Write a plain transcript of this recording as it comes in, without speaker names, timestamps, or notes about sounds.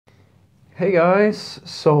Hey guys,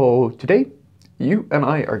 so today you and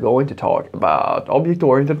I are going to talk about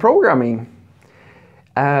object-oriented programming,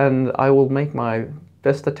 and I will make my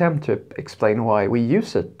best attempt to explain why we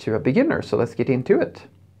use it to a beginner, so let's get into it.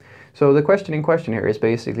 So the question in question here is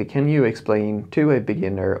basically, can you explain to a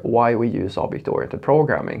beginner why we use object-oriented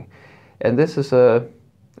programming? And this is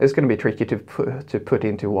it's going to be tricky to put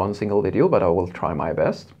into one single video, but I will try my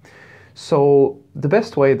best. So the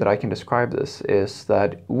best way that I can describe this is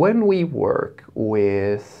that when we work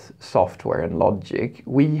with software and logic,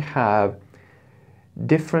 we have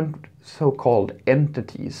different so-called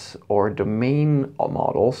entities or domain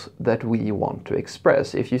models that we want to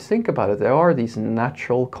express. If you think about it, there are these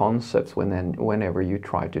natural concepts whenever you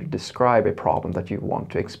try to describe a problem that you want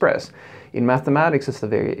to express. In mathematics, it's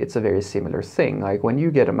a very similar thing. Like when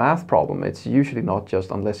you get a math problem, it's usually not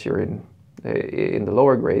just, unless you're in the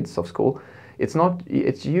lower grades of school,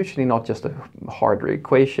 it's usually not just a hard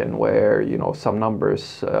equation where, you know, some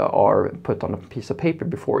numbers are put on a piece of paper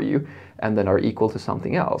before you and then are equal to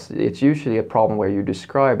something else. It's usually a problem where you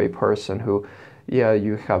describe a person who, yeah,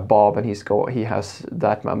 you have Bob and he has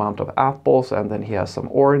that amount of apples and then he has some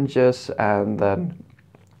oranges and then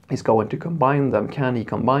he's going to combine them. Can he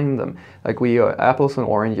combine them? Like apples and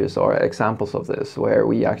oranges are examples of this, where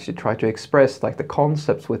we actually try to express like the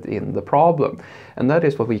concepts within the problem. And that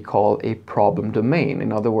is what we call a problem domain.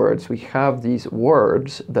 In other words, we have these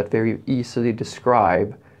words that very easily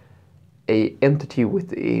describe an entity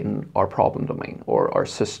within our problem domain or our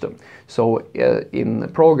system. So in the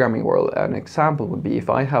programming world, an example would be if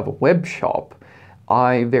I have a web shop,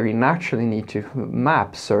 I very naturally need to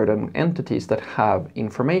map certain entities that have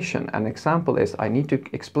information. An example is I need to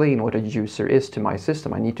explain what a user is to my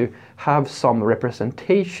system. I need to have some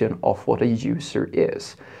representation of what a user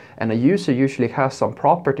is. And a user usually has some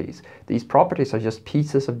properties. These properties are just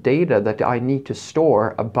pieces of data that I need to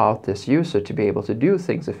store about this user to be able to do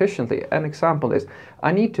things efficiently. An example is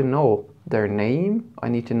I need to know their name, I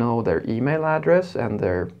need to know their email address and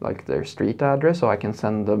their street address so I can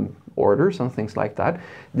send them orders and things like that.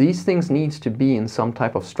 These things needs to be in some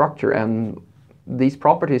type of structure, and these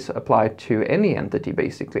properties apply to any entity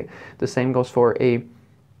basically. The same goes for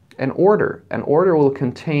an order. An order will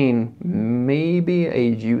contain maybe a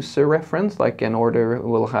user reference, like an order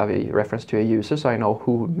will have a reference to a user so I know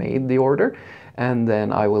who made the order, and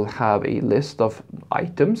then I will have a list of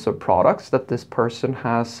items or products that this person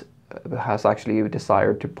has actually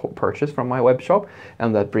desired to purchase from my web shop,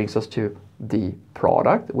 and that brings us to the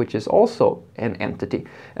product, which is also an entity.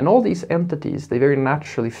 And all these entities, they very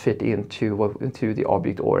naturally fit into the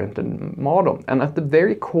object-oriented model. And at the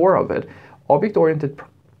very core of it, object-oriented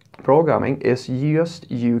programming is just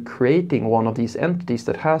you creating one of these entities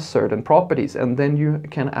that has certain properties, and then you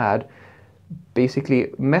can add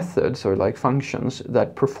basically methods or like functions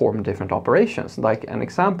that perform different operations. Like an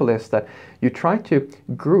example is that you try to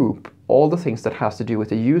group all the things that has to do with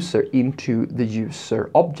the user into the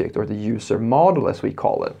user object or the user model, as we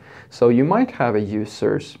call it. So you might have a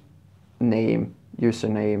user's name,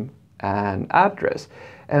 username and address,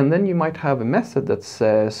 and then you might have a method that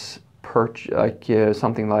says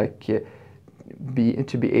something like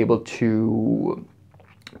to be able to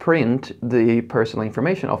print the personal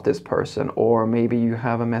information of this person, or maybe you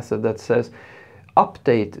have a method that says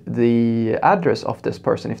update the address of this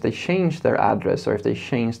person if they change their address or if they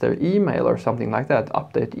change their email or something like that.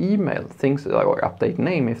 Update email, things, or update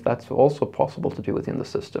name if that's also possible to do within the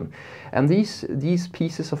system. And these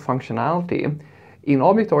pieces of functionality in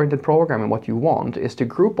object-oriented programming, what you want is to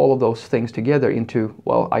group all of those things together into,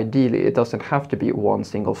 well, ideally it doesn't have to be one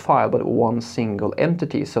single file, but one single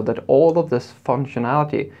entity, so that all of this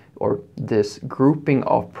functionality or this grouping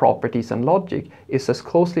of properties and logic is as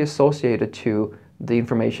closely associated to the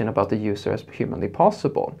information about the user as humanly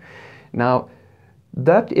possible. Now,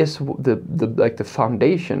 that is the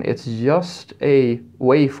foundation. It's just a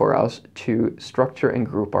way for us to structure and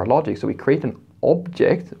group our logic. So we create an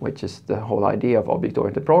object, which is the whole idea of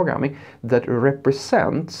object-oriented programming, that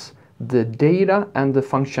represents the data and the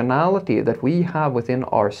functionality that we have within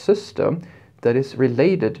our system that is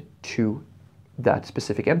related to that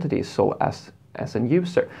specific entity, so as an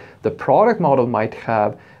user. The product model might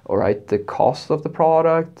have, all right, the cost of the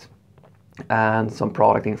product and some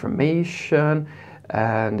product information,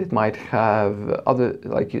 and it might have other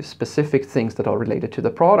like specific things that are related to the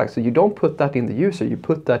product. So you don't put that in the user, you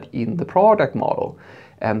put that in the product model.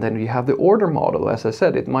 And then you have the order model. As I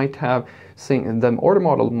said, it might have the order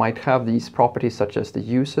model might have these properties such as the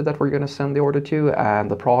user that we're going to send the order to and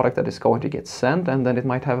the product that is going to get sent. And then it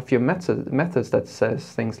might have a few methods that says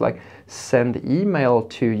things like send email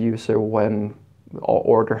to user when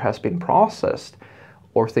order has been processed,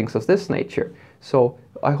 or things of this nature. So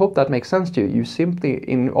I hope that makes sense to you. You simply,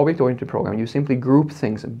 in object-oriented programming, you simply group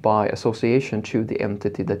things by association to the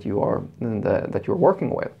entity that you are that you're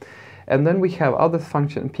working with. And then we have other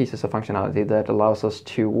pieces of functionality that allows us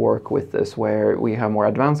to work with this, where we have more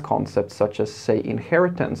advanced concepts such as, say,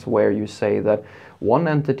 inheritance, where you say that one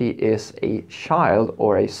entity is a child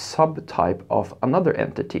or a subtype of another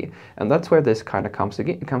entity. And that's where this kind of comes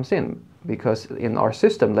in, because in our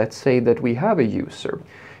system, let's say that we have a user.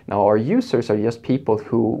 Now, our users are just people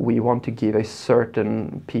who we want to give a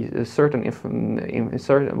certain we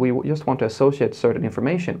just want to associate certain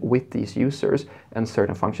information with these users and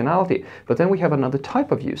certain functionality. But then we have another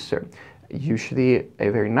type of user. Usually a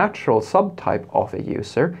very natural subtype of a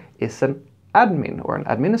user is an admin or an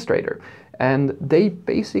administrator. And they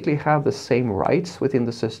basically have the same rights within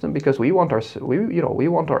the system, because we want our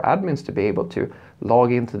admins to be able to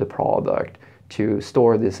log into the product, to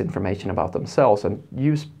store this information about themselves and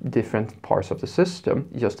use different parts of the system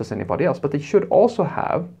just as anybody else. But they should also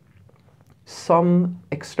have some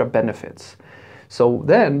extra benefits. So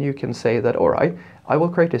then you can say that, all right, I will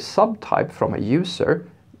create a subtype from a user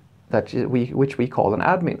which we call an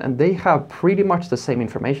admin, and they have pretty much the same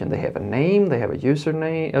information. They have a name, they have a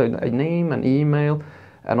username, a name, an email,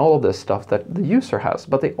 and all of this stuff that the user has.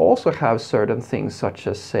 But they also have certain things such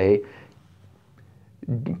as, say,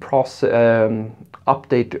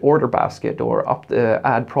 update order basket or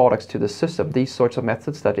add products to the system. These sorts of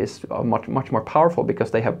methods that is much more powerful,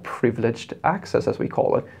 because they have privileged access, as we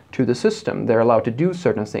call it, to the system. They're allowed to do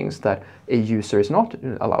certain things that a user is not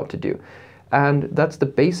allowed to do. And that's the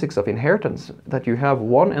basics of inheritance, that you have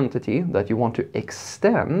one entity that you want to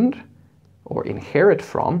extend or inherit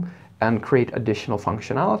from and create additional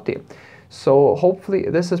functionality. So hopefully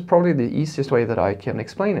this is probably the easiest way that I can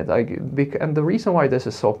explain it. And the reason why this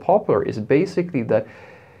is so popular is basically that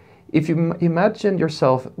if you imagine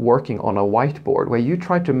yourself working on a whiteboard where you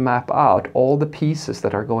try to map out all the pieces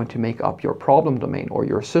that are going to make up your problem domain or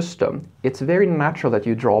your system, it's very natural that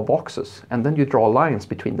you draw boxes, and then you draw lines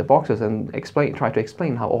between the boxes and try to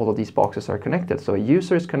explain how all of these boxes are connected. So a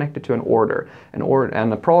user is connected to an order,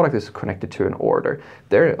 and a product is connected to an order.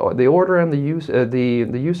 The order and the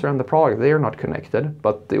user and the product, they are not connected,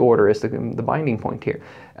 but the order is the binding point here.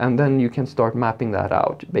 And then you can start mapping that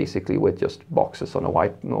out basically with just boxes on a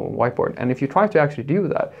whiteboard. And if you try to actually do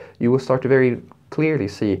that, you will start to very clearly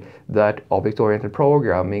see that object-oriented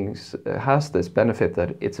programming has this benefit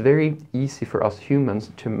that it's very easy for us humans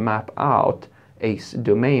to map out a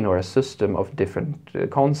domain or a system of different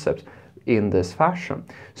concepts in this fashion.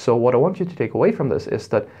 So what I want you to take away from this is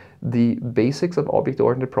that the basics of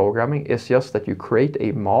object-oriented programming is just that you create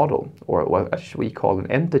a model, or what we call an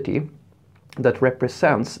entity, that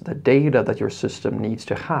represents the data that your system needs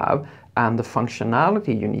to have and the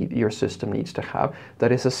functionality your system needs to have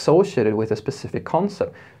that is associated with a specific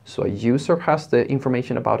concept. So a user has the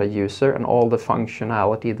information about a user and all the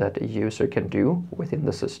functionality that a user can do within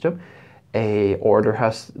the system. A order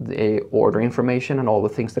has the order information and all the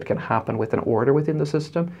things that can happen with an order within the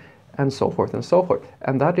system, and so forth and so forth.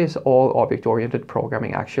 And that is all object-oriented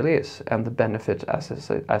programming actually is. And the benefit,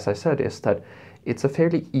 as I said, is that it's a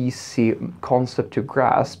fairly easy concept to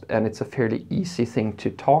grasp, and it's a fairly easy thing to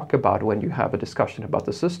talk about when you have a discussion about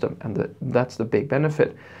the system. And that's the big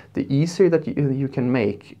benefit. The easier that you can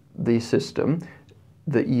make the system,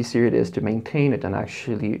 the easier it is to maintain it and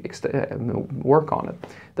actually work on it.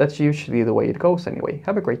 That's usually the way it goes anyway.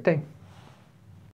 Have a great day.